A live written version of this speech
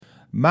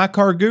My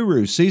Car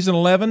Guru, Season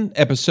 11,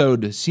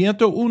 Episode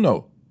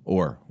 101,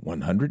 or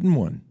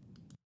 101.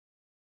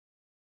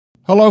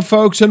 Hello,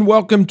 folks, and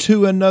welcome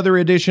to another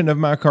edition of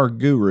My Car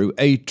Guru,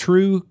 a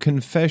true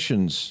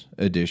confessions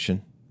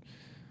edition.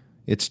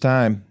 It's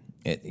time.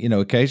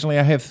 Occasionally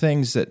I have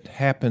things that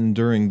happen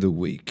during the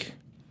week.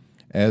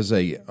 As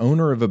a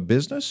owner of a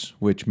business,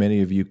 which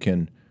many of you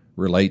can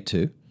relate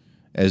to,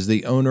 as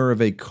the owner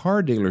of a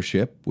car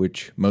dealership,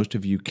 which most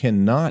of you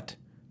cannot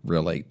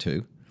relate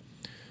to,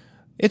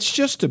 it's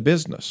just a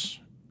business.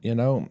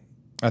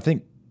 I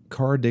think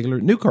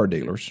new car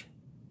dealers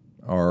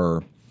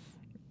are,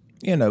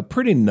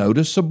 pretty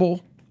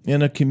noticeable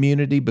in a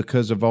community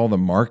because of all the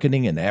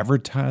marketing and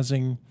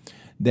advertising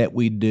that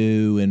we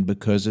do, and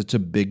because it's a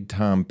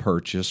big-time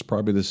purchase,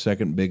 probably the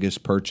second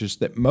biggest purchase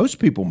that most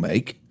people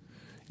make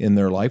in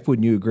their life.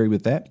 Wouldn't you agree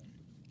with that?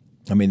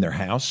 I mean, their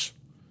house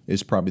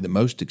is probably the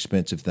most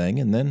expensive thing,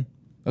 and then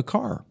a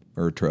car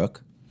or a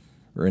truck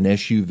or an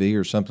SUV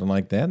or something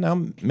like that.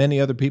 Now, many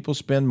other people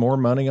spend more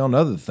money on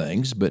other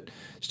things, but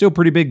still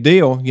pretty big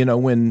deal,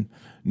 when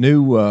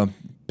new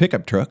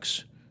pickup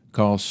trucks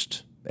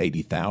cost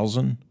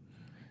 $80,000.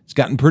 It's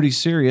gotten pretty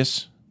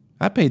serious.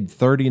 I paid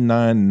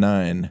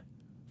 $39,900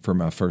 for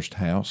my first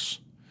house.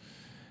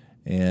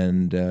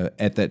 And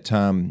at that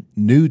time,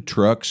 new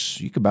trucks,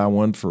 you could buy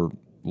one for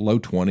low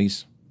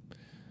 20s.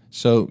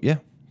 So, yeah,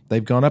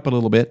 they've gone up a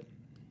little bit.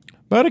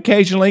 But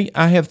occasionally,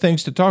 I have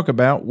things to talk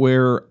about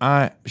where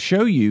I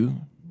show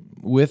you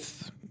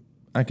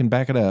I can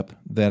back it up,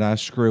 that I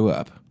screw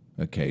up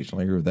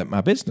occasionally, or that my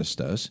business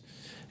does.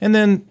 And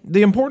then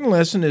the important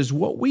lesson is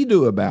what we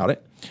do about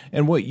it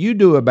and what you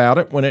do about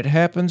it when it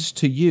happens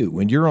to you,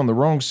 when you're on the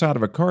wrong side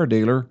of a car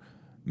dealer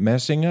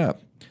messing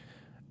up.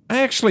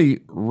 I actually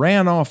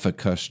ran off a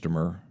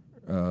customer,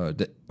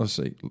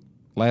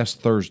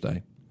 last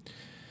Thursday.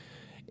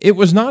 It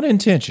was not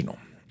intentional.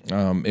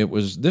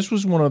 This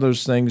was one of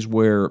those things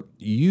where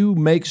you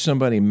make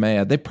somebody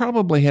mad. They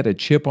probably had a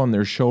chip on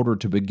their shoulder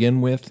to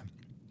begin with.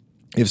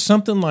 If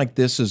something like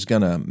this is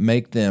going to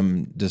make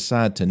them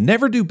decide to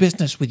never do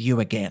business with you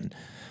again,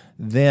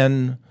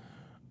 then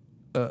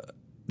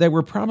they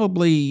were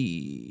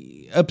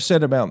probably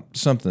upset about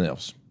something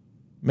else.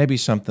 Maybe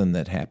something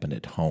that happened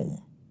at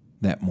home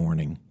that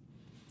morning.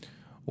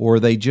 Or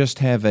they just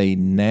have a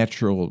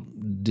natural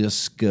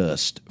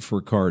disgust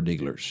for car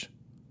dealers,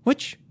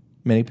 which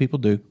many people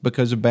do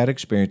because of bad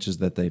experiences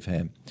that they've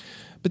had.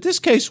 But this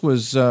case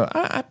was,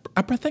 I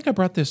think I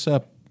brought this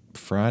up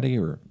Friday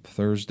or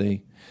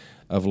Thursday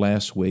of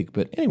last week.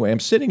 But anyway, I'm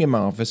sitting in my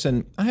office,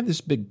 and I have this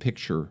big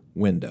picture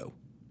window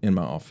in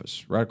my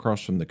office right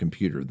across from the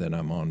computer that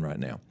I'm on right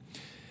now.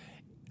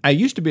 I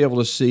used to be able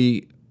to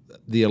see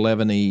the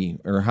 11E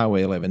or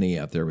Highway 11E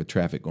out there with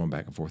traffic going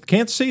back and forth.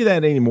 Can't see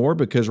that anymore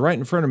because right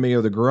in front of me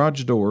are the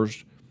garage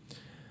doors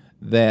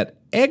that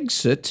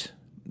exit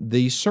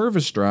the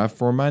service drive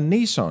for my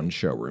Nissan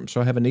showroom.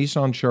 So I have a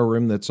Nissan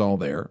showroom that's all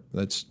there.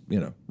 That's,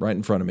 right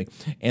in front of me.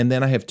 And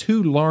then I have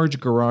two large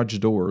garage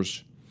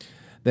doors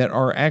that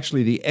are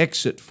actually the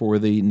exit for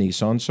the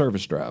Nissan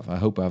service drive. I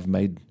hope I've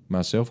made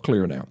myself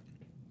clear now.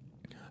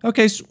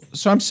 Okay,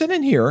 so I'm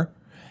sitting here,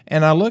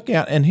 and I look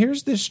out, and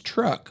here's this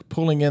truck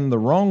pulling in the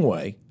wrong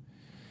way.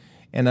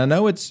 And I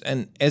know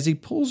and as he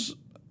pulls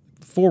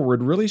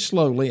forward really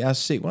slowly, I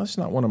see, well, it's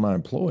not one of my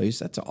employees.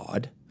 That's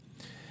odd.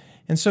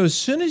 And so as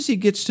soon as he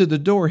gets to the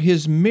door,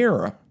 his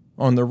mirror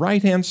on the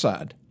right-hand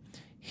side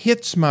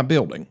hits my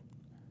building,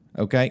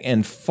 okay,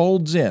 and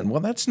folds in.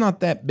 Well, that's not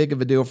that big of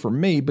a deal for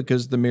me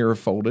because the mirror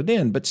folded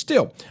in. But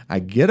still, I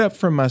get up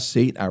from my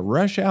seat. I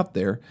rush out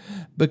there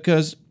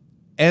because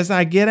as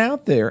I get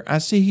out there, I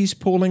see he's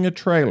pulling a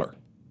trailer.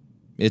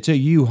 It's a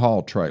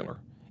U-Haul trailer.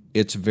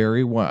 It's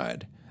very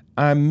wide.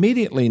 I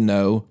immediately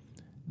know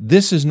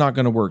this is not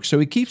going to work. So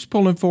he keeps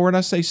pulling forward.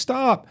 I say,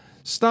 stop.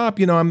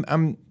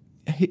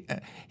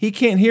 He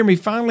can't hear me.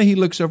 Finally, he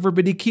looks over,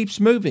 but he keeps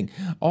moving.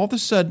 All of a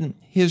sudden,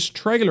 his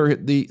trailer,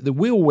 the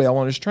wheel well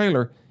on his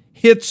trailer,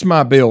 hits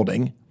my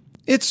building.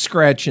 It's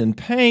scratching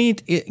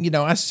paint.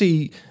 I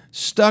see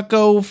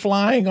stucco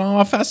flying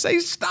off. I say,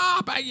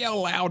 stop. I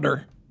yell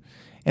louder.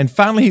 And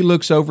finally, he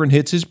looks over and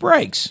hits his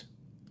brakes.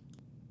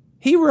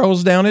 He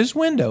rolls down his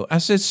window. I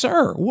said,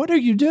 sir, what are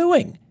you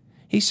doing?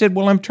 He said,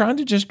 well, I'm trying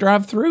to just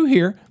drive through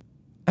here.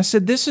 I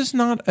said, this is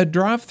not a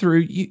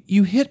drive-through.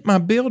 You hit my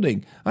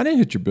building. I didn't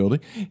hit your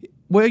building.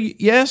 Well,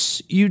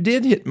 yes, you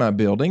did hit my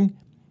building.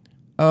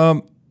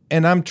 And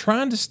I'm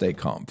trying to stay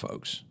calm,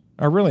 folks.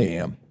 I really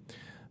am.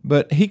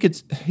 But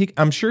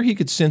I'm sure he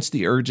could sense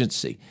the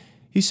urgency.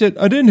 He said,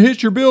 I didn't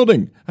hit your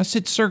building. I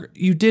said, sir,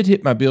 you did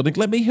hit my building.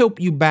 Let me help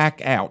you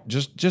back out.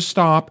 Just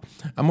stop.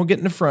 I'm going to get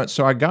in the front.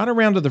 So I got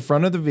around to the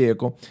front of the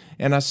vehicle,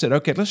 and I said,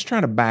 okay, let's try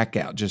to back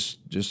out. Just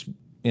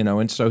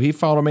and so he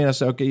followed me, and I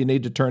said, okay, you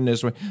need to turn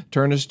this way,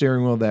 turn the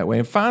steering wheel that way.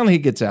 And finally, he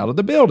gets out of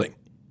the building.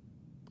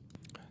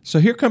 So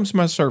here comes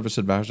my service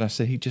advisor. I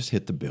said, he just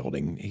hit the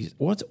building.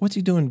 What's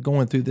he doing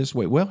going through this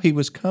way? Well, he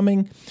was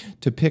coming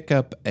to pick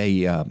up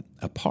a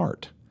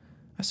part.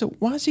 I said,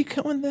 why is he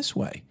coming this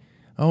way?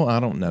 Oh, I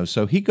don't know.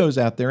 So he goes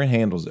out there and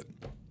handles it,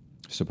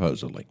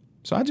 supposedly.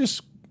 So I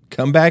just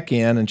come back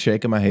in and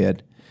shaking my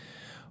head.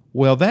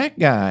 Well, that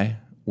guy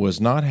was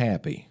not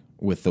happy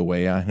with the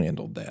way I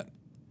handled that.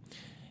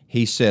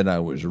 He said I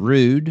was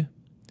rude.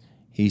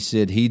 He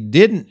said he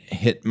didn't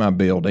hit my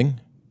building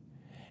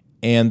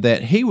and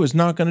that he was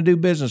not going to do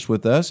business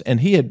with us. And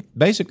he had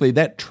basically,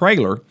 that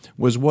trailer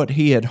was what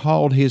he had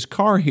hauled his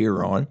car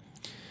here on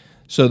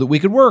so that we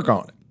could work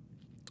on it.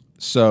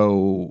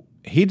 So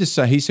he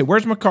said,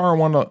 where's my car? I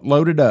want to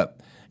load it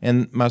up.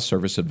 And my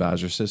service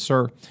advisor says,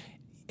 sir,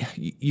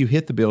 you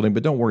hit the building,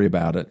 but don't worry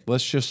about it.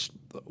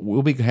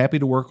 We'll be happy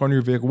to work on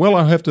your vehicle. Well,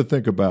 I have to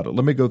think about it.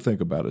 Let me go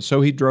think about it.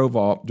 So he drove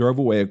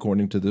away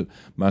according to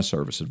my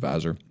service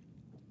advisor.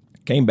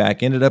 Came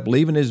back, ended up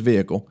leaving his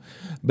vehicle,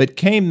 but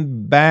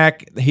came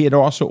back. He had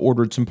also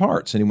ordered some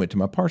parts, and he went to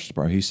my parts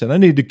department. He said, I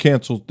need to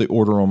cancel the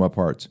order on my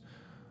parts.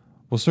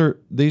 Well, sir,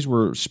 these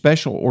were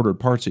special ordered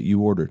parts that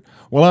you ordered.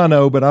 Well, I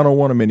know, but I don't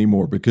want them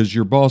anymore because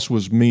your boss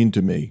was mean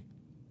to me.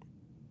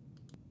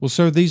 Well,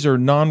 sir, these are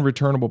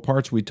non-returnable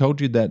parts. We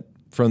told you that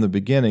from the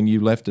beginning. You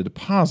left a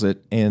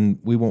deposit, and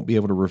we won't be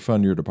able to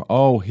refund your deposit.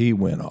 Oh, he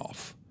went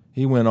off.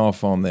 He went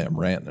off on them,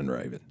 ranting and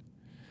raving.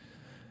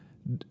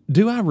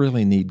 Do I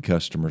really need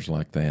customers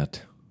like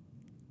that?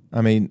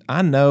 I mean,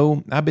 I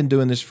know I've been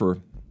doing this for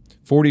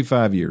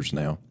 45 years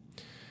now,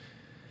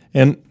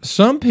 and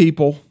some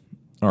people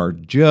are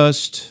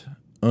just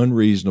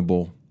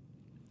unreasonable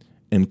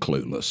and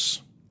clueless.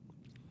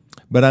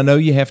 But I know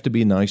you have to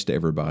be nice to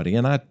everybody,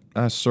 and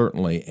I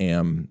certainly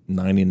am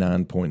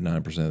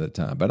 99.9% of the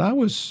time. But I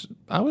was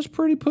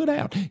pretty put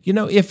out. You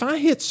know, if I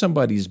hit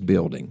somebody's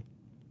building,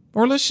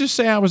 or let's just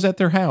say I was at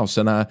their house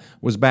and I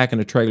was backing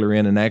a trailer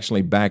in and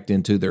actually backed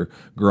into their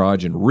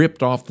garage and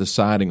ripped off the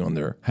siding on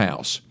their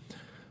house.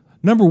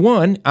 Number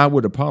one, I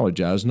would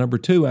apologize. Number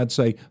two, I'd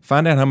say,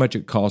 find out how much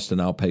it cost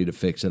and I'll pay to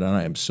fix it. And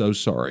I am so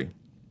sorry.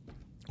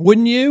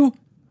 Wouldn't you?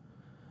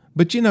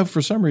 But, you know,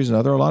 for some reason or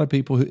other, a lot of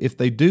people, who, if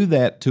they do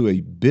that to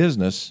a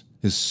business,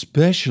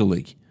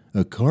 especially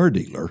a car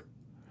dealer,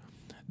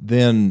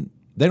 then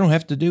they don't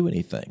have to do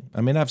anything. I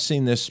mean, I've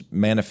seen this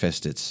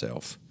manifest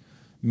itself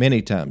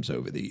many times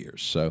over the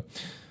years. So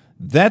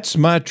that's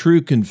my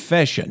true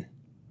confession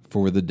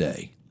for the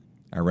day.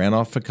 I ran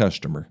off a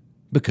customer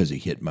because he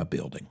hit my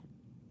building.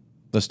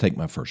 Let's take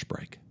my first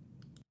break.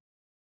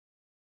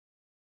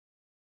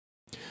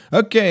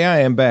 Okay, I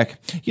am back.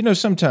 You know,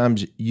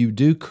 sometimes you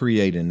do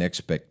create an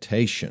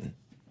expectation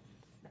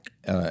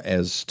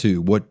as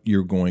to what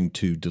you're going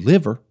to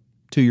deliver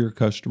to your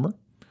customer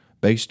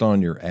based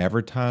on your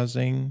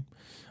advertising,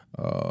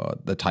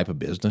 the type of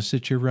business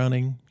that you're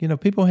running. You know,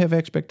 people have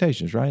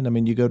expectations, right? I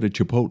mean, you go to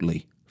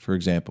Chipotle, for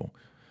example.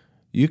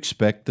 You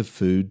expect the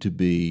food to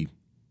be,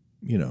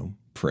 you know,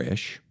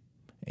 fresh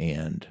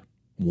and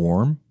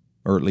warm,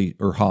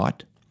 or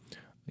hot.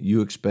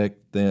 You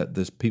expect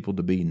the people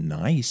to be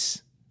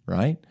nice,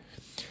 right?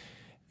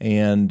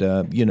 And,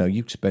 you know,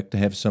 you expect to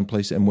have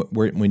someplace, and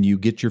when you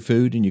get your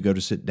food and you go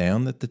to sit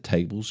down, that the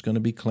table's going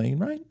to be clean,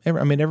 right?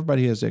 I mean,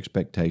 everybody has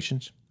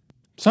expectations.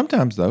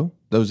 Sometimes, though,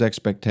 those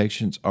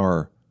expectations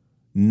are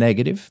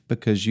negative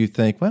because you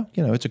think, well,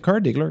 you know, it's a car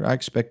dealer. I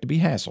expect to be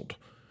hassled.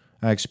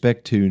 I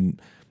expect to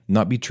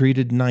not be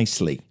treated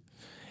nicely.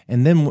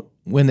 And then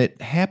when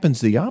it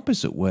happens the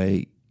opposite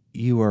way,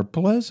 you are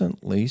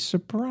pleasantly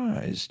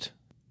surprised.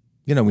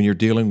 You know, when you're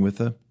dealing with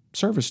a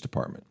service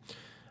department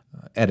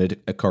at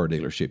a car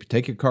dealership, you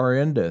take your car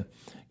in to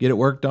get it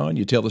worked on.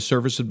 You tell the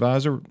service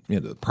advisor, you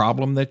know, the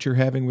problem that you're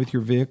having with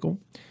your vehicle,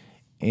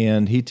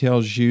 and he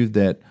tells you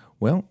that,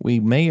 well, we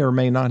may or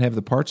may not have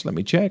the parts. Let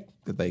me check.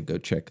 They go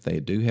check.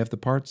 They do have the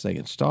parts. They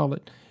install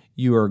it.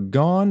 You are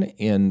gone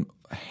in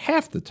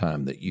half the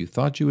time that you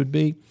thought you would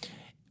be.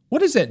 What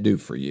does that do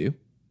for you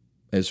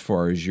as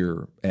far as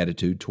your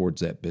attitude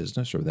towards that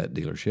business or that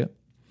dealership?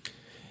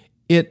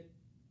 It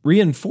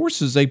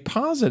reinforces a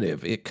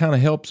positive. It kind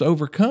of helps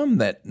overcome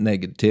that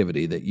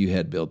negativity that you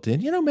had built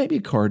in. You know, maybe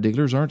car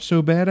dealers aren't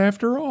so bad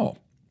after all.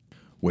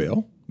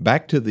 Well,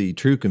 back to the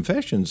True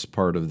Confessions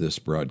part of this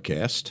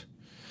broadcast.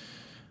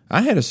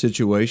 I had a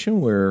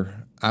situation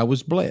where I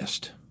was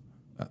blessed,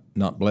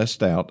 not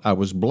blessed out. I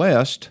was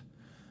blessed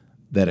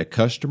that a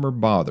customer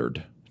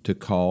bothered to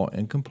call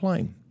and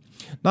complain.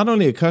 Not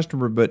only a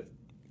customer, but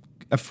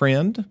a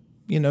friend,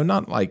 you know,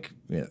 not like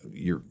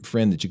your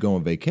friend that you go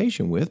on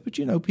vacation with, but,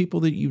 you know, people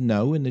that you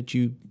know and that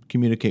you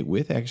communicate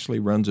with, actually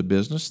runs a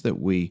business that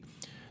we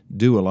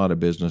do a lot of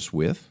business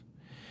with.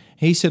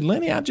 He said,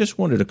 Lenny, I just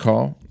wanted to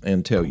call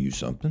and tell you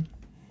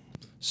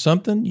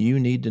something you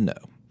need to know.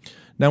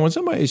 Now, when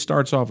somebody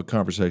starts off a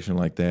conversation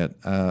like that,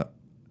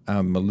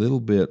 I'm a little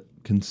bit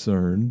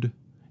concerned,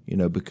 you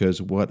know,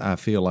 because what I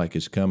feel like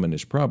is coming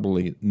is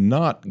probably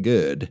not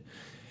good.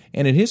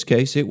 And in his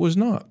case, it was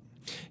not.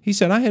 He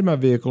said, I had my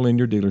vehicle in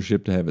your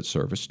dealership to have it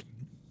serviced.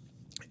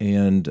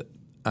 And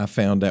I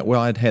found out, well,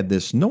 I'd had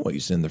this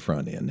noise in the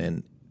front end.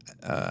 And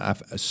I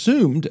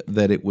assumed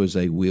that it was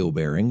a wheel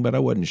bearing, but I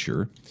wasn't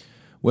sure.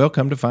 Well,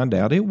 come to find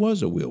out, it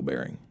was a wheel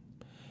bearing.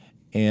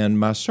 And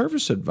my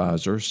service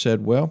advisor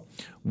said, well,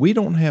 we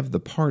don't have the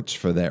parts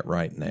for that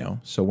right now,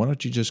 so why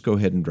don't you just go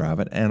ahead and drive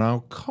it, and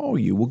I'll call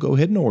you. We'll go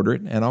ahead and order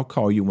it, and I'll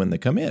call you when they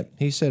come in.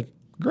 He said,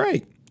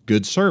 great.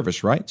 Good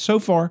service, right? So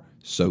far,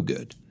 so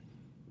good.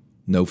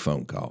 No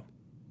phone call.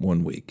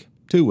 1 week,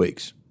 2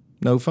 weeks,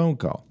 no phone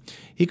call.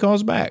 He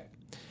calls back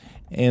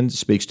and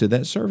speaks to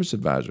that service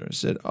advisor and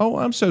said, oh,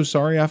 I'm so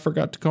sorry, I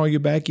forgot to call you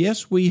back.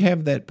 Yes, we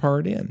have that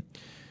part in.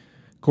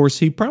 Of course,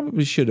 he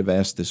probably should have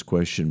asked this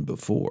question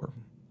before.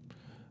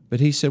 But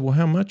he said, well,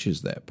 how much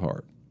is that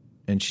part?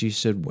 And she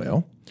said,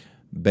 well,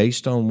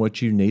 based on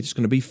what you need, it's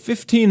going to be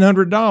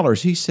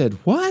 $1,500. He said,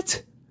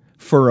 what?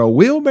 For a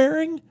wheel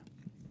bearing?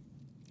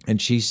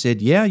 And she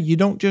said, yeah, you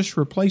don't just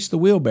replace the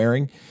wheel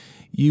bearing.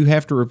 You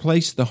have to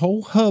replace the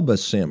whole hub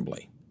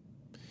assembly.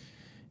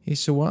 He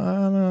said,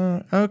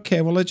 well,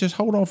 okay, well, let's just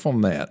hold off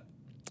on that.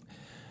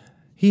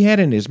 He had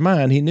in his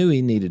mind, he knew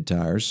he needed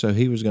tires, so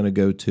he was going to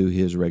go to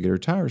his regular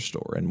tire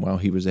store. And while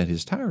he was at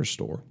his tire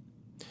store,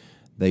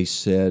 they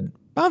said,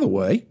 by the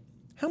way,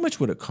 how much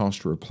would it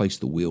cost to replace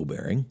the wheel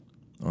bearing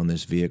on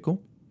this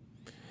vehicle?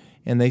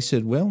 And they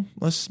said, well,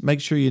 let's make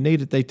sure you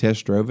need it. They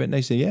test drove it, and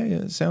they said, yeah,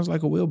 it sounds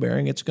like a wheel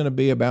bearing. It's going to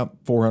be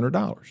about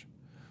 $400.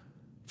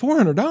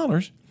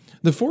 $400?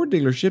 The Ford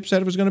dealership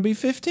said it was going to be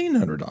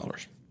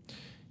 $1,500.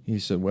 He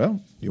said,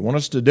 well, you want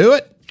us to do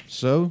it?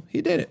 So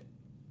he did it.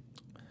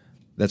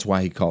 That's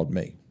why he called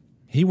me.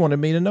 He wanted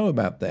me to know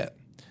about that.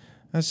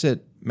 I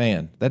said,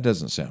 man, that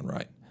doesn't sound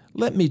right.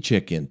 Let me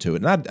check into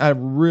it. And I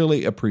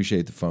really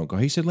appreciate the phone call.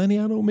 He said, Lenny,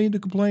 I don't mean to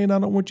complain. I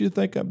don't want you to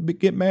think I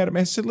get mad at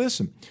me. I said,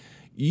 listen,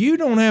 you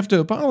don't have to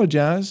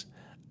apologize.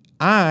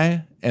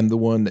 I am the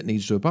one that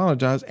needs to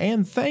apologize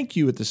and thank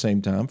you at the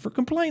same time for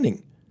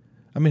complaining.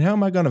 I mean, how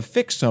am I going to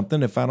fix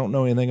something if I don't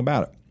know anything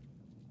about it?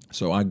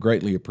 So I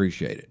greatly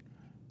appreciate it.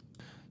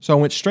 So I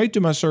went straight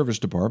to my service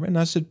department and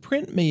I said,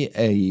 print me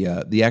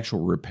the actual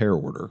repair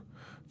order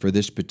for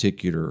this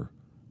particular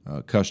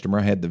customer.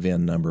 I had the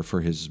VIN number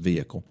for his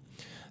vehicle.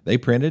 They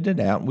printed it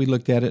out, and we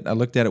looked at it. I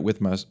looked at it with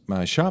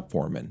my shop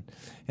foreman,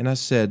 and I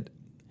said,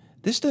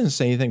 this doesn't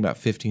say anything about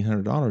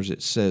 $1,500.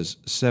 It says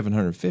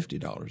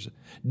 $750.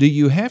 Do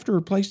you have to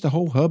replace the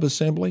whole hub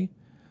assembly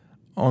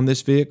on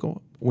this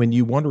vehicle? When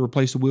you want to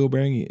replace the wheel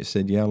bearing, he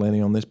said, yeah,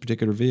 Lenny, on this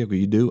particular vehicle,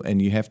 you do,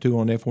 and you have to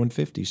on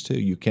F-150s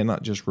too. You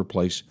cannot just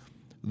replace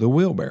the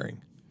wheel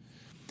bearing.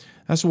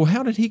 I said, well,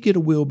 how did he get a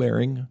wheel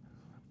bearing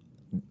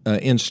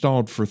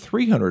installed for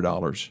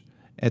 $300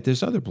 at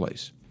this other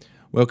place?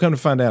 Well, come to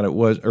find out it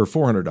was, or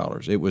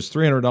 $400. It was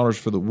 $300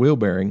 for the wheel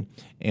bearing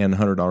and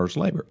 $100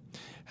 labor.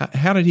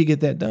 How did he get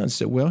that done? I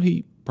said, well,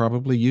 he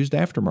probably used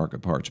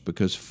aftermarket parts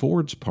because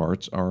Ford's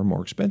parts are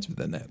more expensive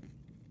than that.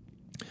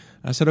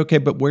 I said, okay,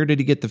 but where did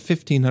he get the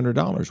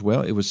 $1,500?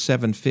 Well, it was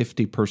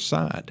 $750 per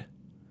side.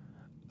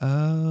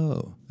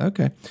 Oh,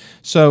 okay.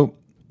 So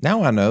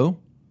now I know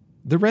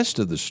the rest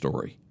of the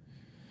story.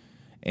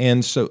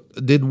 And so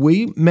did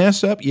we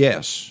mess up?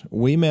 Yes,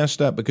 we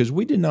messed up because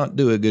we did not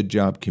do a good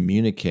job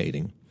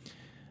communicating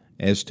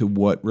as to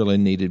what really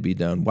needed to be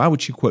done. Why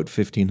would you quote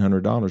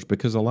 $1,500?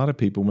 Because a lot of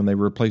people, when they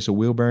replace a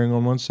wheel bearing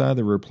on one side,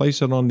 they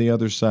replace it on the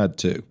other side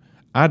too.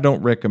 I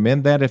don't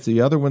recommend that. If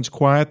the other one's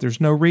quiet, there's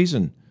no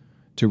reason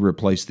to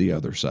replace the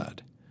other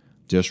side.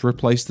 Just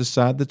replace the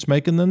side that's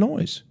making the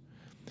noise.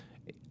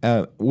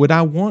 Would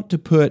I want to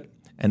put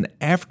an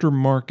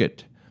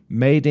aftermarket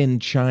made in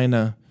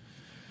China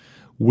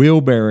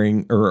wheel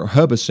bearing or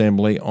hub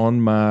assembly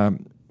on my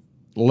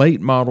late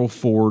model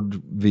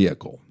Ford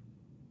vehicle?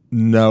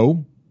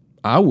 No,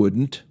 I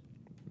wouldn't.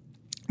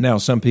 Now,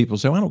 some people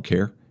say, well, I don't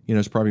care.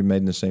 It's probably made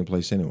in the same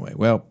place anyway.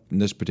 Well, in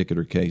this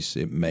particular case,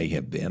 it may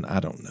have been. I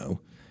don't know.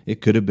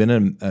 It could have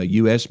been a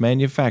U.S.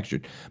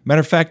 manufactured.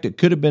 Matter of fact, it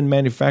could have been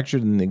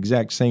manufactured in the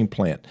exact same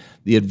plant.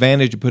 The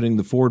advantage of putting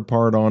the Ford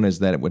part on is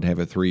that it would have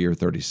a 3-year,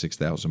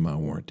 36,000-mile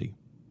warranty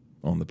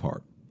on the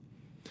part.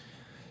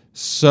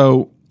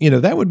 So,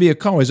 that would be a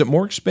call. Is it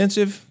more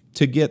expensive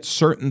to get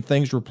certain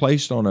things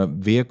replaced on a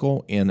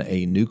vehicle in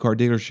a new car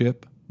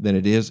dealership than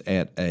it is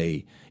at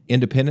a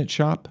independent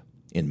shop?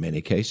 In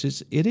many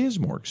cases, it is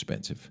more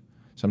expensive.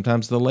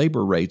 Sometimes the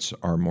labor rates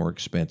are more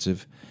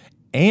expensive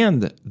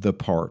and the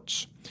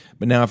parts.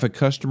 But now if a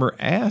customer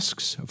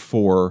asks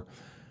for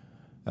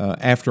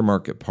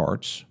aftermarket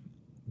parts,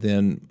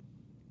 then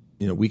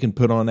we can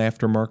put on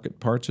aftermarket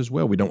parts as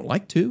well. We don't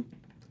like to.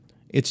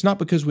 It's not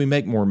because we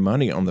make more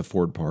money on the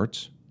Ford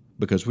parts,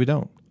 because we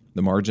don't.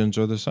 The margins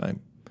are the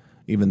same.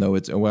 Even though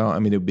it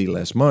would be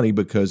less money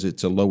because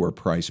it's a lower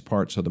price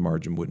part, so the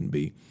margin wouldn't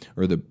be,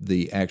 or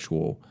the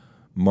actual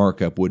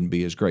markup wouldn't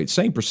be as great.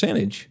 Same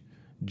percentage,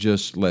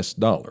 just less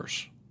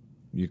dollars.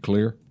 You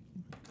clear?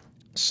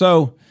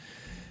 So,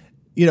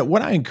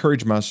 what I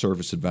encourage my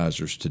service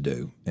advisors to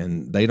do,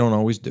 and they don't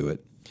always do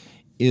it,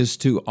 is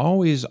to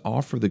always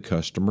offer the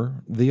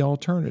customer the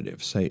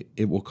alternative. Say,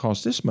 it will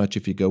cost this much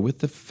if you go with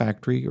the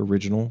factory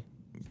original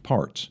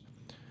parts.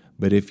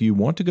 But if you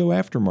want to go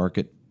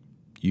aftermarket,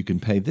 you can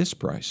pay this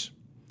price.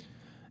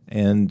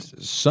 And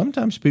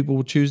sometimes people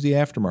will choose the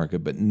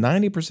aftermarket, but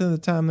 90% of the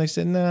time they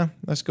say, nah,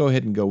 let's go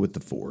ahead and go with the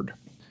Ford.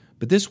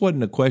 But this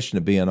wasn't a question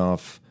of being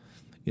off,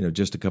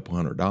 just a couple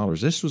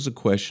 $100. This was a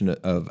question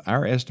of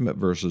our estimate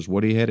versus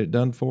what he had it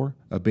done for,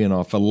 of being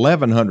off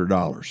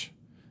 $1,100.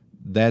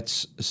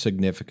 That's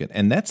significant.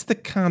 And that's the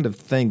kind of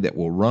thing that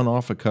will run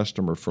off a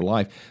customer for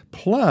life.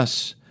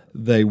 Plus,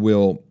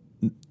 the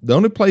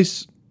only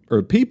place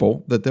or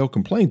people that they'll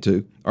complain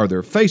to are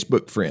their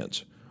Facebook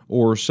friends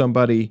or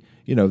somebody,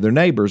 their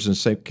neighbors, and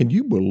say, can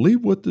you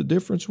believe what the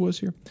difference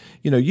was here?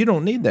 You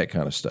don't need that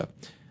kind of stuff.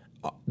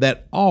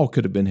 That all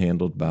could have been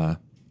handled by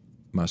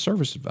my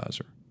service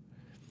advisor.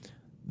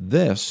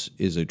 This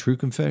is a true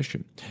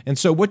confession. And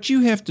so what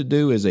you have to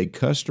do as a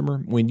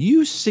customer, when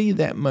you see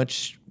that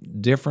much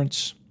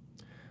difference,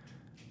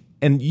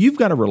 and you've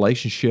got a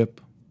relationship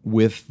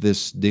with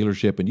this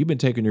dealership and you've been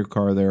taking your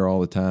car there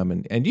all the time,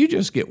 and you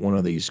just get one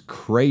of these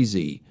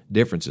crazy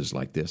differences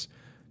like this,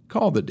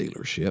 call the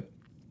dealership.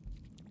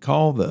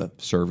 Call the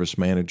service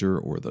manager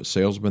or the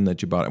salesman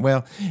that you bought it.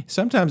 Well,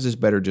 sometimes it's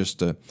better just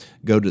to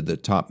go to the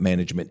top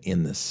management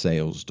in the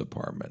sales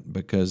department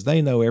because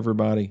they know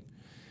everybody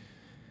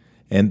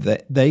and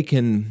they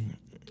can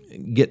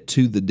get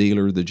to the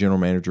dealer, the general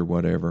manager,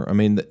 whatever. I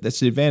mean, that's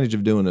the advantage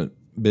of doing a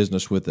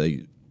business with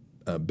a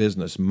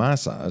business my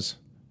size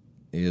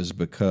is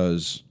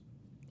because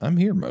I'm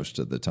here most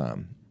of the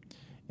time.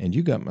 And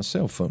you got my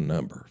cell phone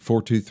number,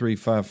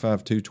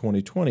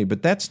 423-552-2020,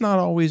 but that's not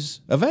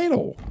always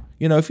available.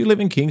 If you live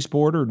in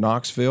Kingsport or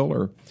Knoxville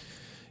or,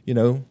 I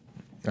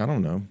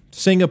don't know,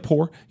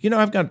 Singapore.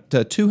 I've got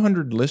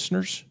 200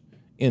 listeners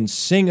in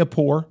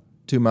Singapore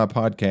to my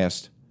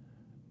podcast.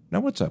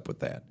 Now, what's up with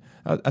that?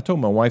 I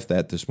told my wife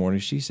that this morning.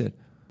 She said,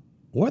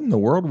 what in the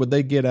world would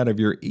they get out of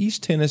your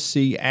East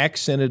Tennessee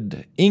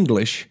accented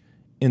English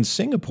in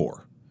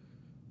Singapore?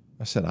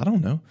 I said, I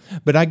don't know.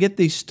 But I get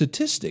these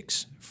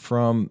statistics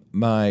from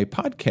my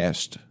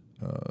podcast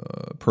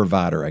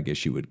provider, I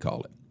guess you would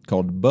call it,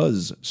 called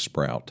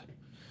Buzzsprout.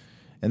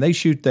 And they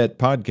shoot that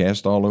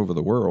podcast all over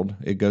the world.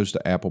 It goes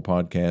to Apple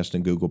Podcast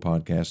and Google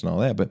Podcast and all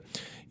that. But,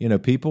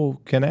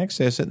 people can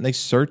access it and they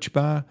search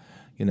by,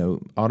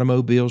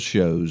 automobile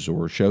shows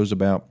or shows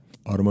about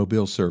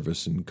automobile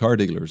service and car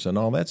dealers and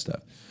all that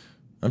stuff.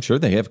 I'm sure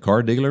they have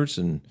car dealers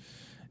and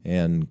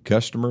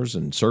customers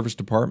and service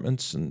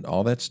departments and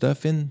all that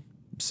stuff in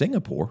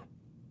Singapore.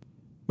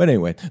 But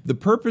anyway, the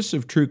purpose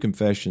of True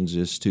Confessions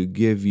is to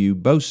give you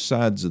both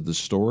sides of the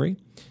story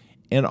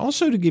and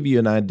also to give you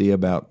an idea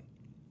about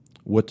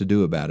what to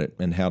do about it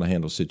and how to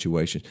handle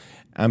situations.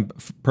 I'm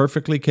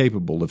perfectly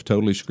capable of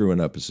totally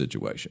screwing up a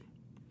situation.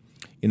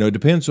 It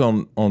depends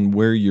on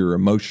where your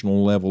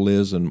emotional level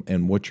is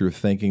and what you're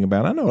thinking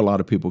about. I know a lot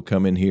of people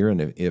come in here,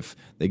 and if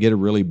they get a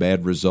really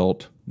bad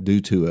result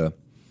due to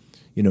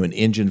an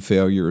engine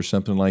failure or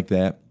something like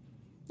that,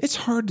 it's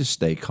hard to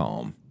stay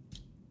calm.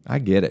 I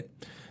get it.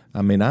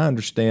 I mean, I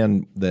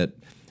understand that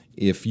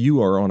if you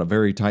are on a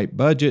very tight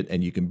budget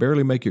and you can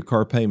barely make your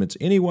car payments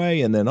anyway,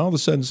 and then all of a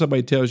sudden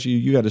somebody tells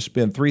you got to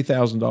spend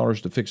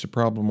 $3,000 to fix a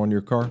problem on your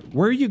car,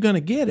 where are you going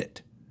to get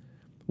it?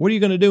 What are you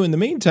going to do in the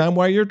meantime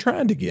while you're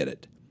trying to get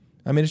it?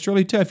 I mean, it's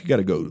really tough. You got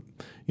to go,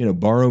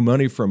 borrow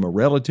money from a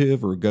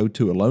relative or go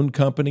to a loan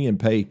company and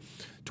pay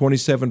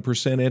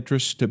 27%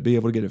 interest to be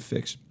able to get it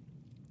fixed.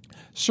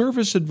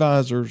 Service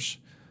advisors,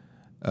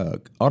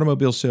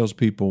 automobile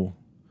salespeople,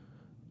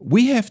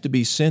 we have to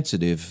be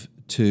sensitive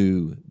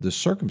to the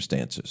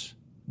circumstances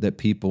that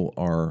people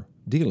are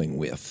dealing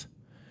with.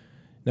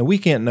 Now, we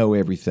can't know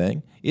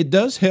everything. It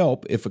does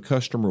help if a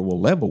customer will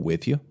level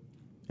with you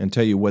and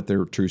tell you what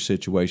their true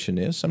situation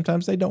is.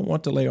 Sometimes they don't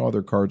want to lay all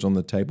their cards on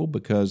the table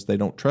because they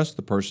don't trust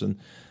the person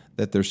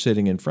that they're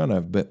sitting in front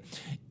of. But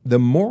the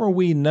more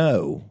we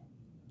know,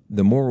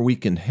 the more we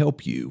can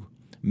help you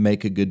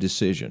make a good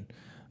decision.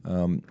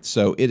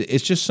 So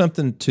it's just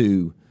something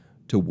to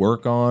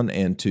work on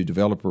and to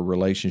develop a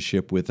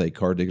relationship with a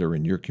car dealer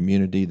in your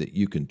community that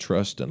you can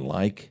trust and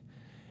like,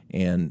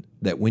 and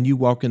that when you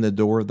walk in the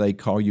door, they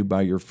call you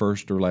by your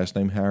first or last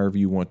name, however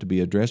you want to be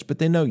addressed, but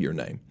they know your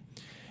name.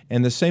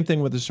 And the same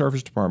thing with the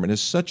service department.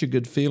 It's such a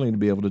good feeling to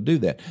be able to do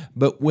that.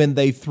 But when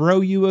they throw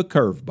you a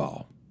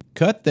curveball,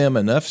 cut them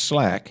enough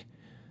slack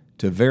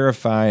to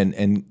verify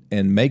and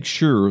make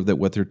sure that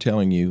what they're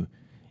telling you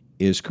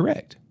is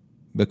correct,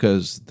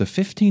 because the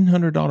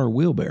 $1,500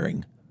 wheel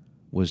bearing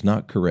was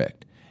not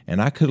correct.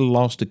 And I could have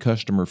lost a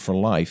customer for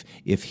life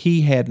if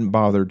he hadn't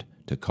bothered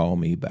to call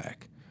me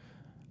back.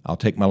 I'll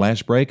take my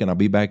last break, and I'll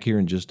be back here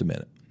in just a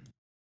minute.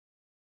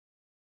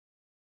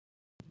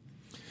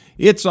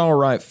 It's all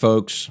right,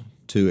 folks,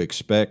 to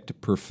expect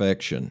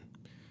perfection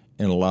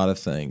in a lot of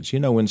things.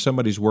 When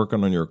somebody's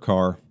working on your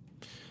car,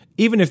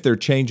 even if they're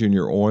changing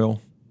your oil,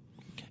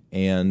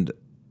 and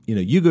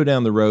you go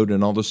down the road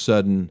and all of a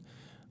sudden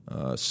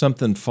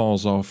something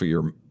falls off of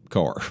your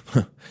car,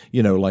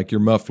 like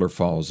your muffler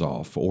falls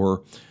off,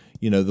 or,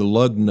 the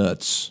lug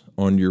nuts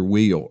on your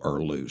wheel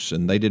are loose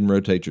and they didn't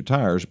rotate your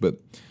tires, but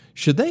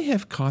should they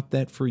have caught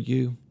that for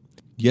you?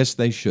 Yes,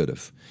 they should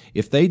have.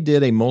 If they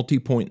did a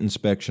multi-point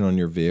inspection on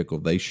your vehicle,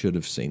 they should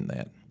have seen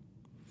that.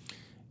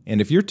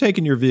 And if you're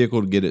taking your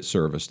vehicle to get it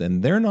serviced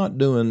and they're not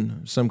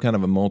doing some kind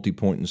of a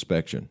multi-point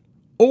inspection,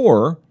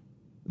 Or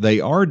they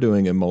are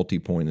doing a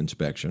multi-point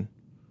inspection,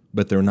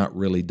 but they're not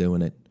really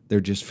doing it. They're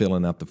just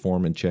filling out the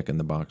form and checking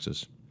the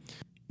boxes.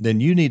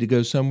 Then you need to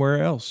go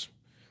somewhere else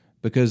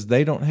because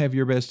they don't have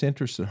your best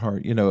interest at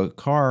heart. You know, a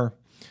car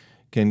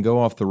can go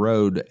off the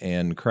road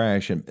and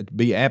crash and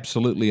be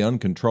absolutely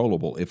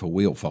uncontrollable if a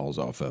wheel falls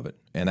off of it.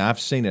 And I've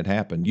seen it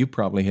happen. You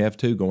probably have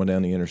too, going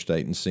down the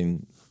interstate and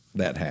seen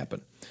that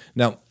happen.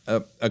 Now,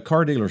 a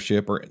car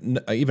dealership or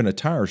even a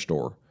tire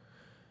store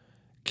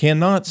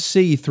cannot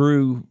see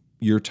through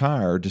your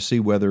tire to see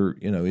whether,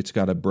 it's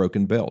got a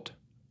broken belt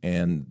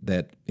and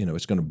that,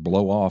 it's going to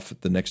blow off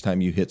the next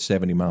time you hit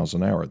 70 miles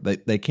an hour.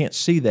 They can't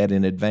see that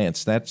in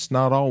advance. That's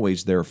not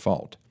always their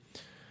fault.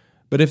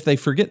 But if they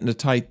forget to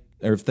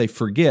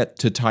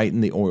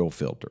tighten the oil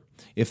filter,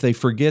 if they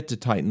forget to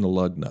tighten the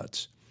lug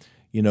nuts,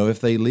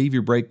 if they leave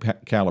your brake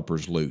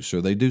calipers loose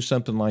or they do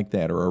something like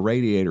that, or a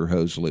radiator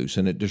hose loose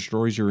and it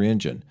destroys your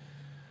engine,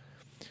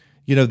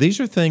 these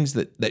are things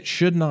that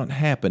should not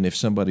happen if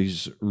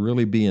somebody's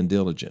really being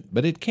diligent.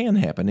 But it can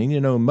happen.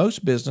 And,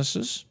 most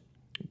businesses,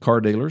 car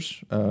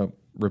dealers,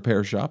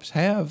 repair shops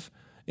have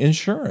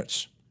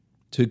insurance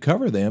to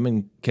cover them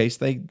in case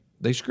they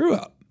screw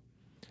up.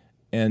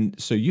 And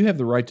so you have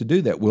the right to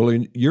do that.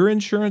 Will your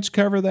insurance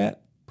cover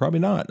that? Probably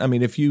not. I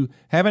mean, if you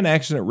have an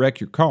accident, wreck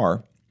your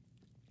car,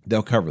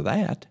 they'll cover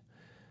that.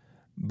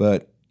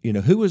 But,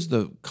 who was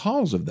the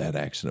cause of that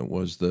accident?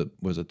 Was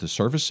it the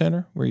service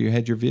center where you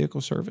had your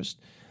vehicle serviced?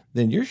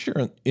 Then your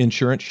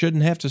insurance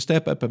shouldn't have to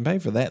step up and pay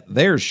for that.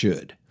 Theirs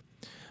should.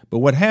 But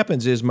what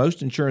happens is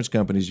most insurance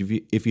companies,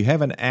 if you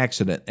have an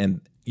accident and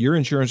your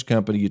insurance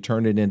company, you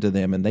turn it into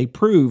them and they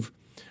prove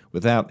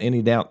without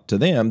any doubt to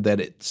them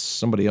that it's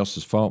somebody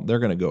else's fault, they're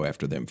going to go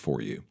after them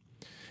for you.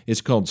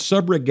 It's called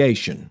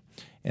subrogation,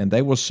 and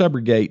they will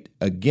subrogate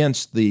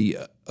against the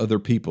other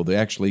people,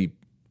 the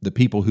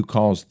people who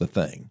caused the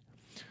thing.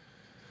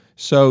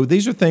 So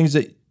these are things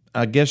that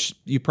I guess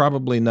you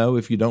probably know.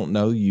 If you don't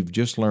know, you've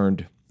just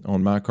learned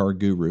on My Car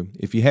Guru.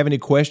 If you have any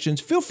questions,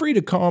 feel free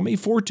to call me,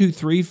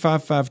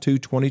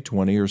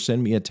 423-552-2020, or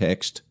send me a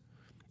text,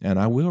 and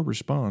I will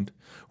respond.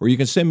 Or you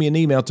can send me an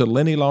email to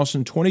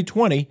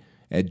LennyLawson2020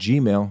 at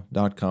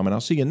gmail.com, and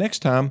I'll see you next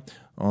time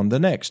on the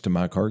next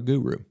My Car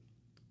Guru.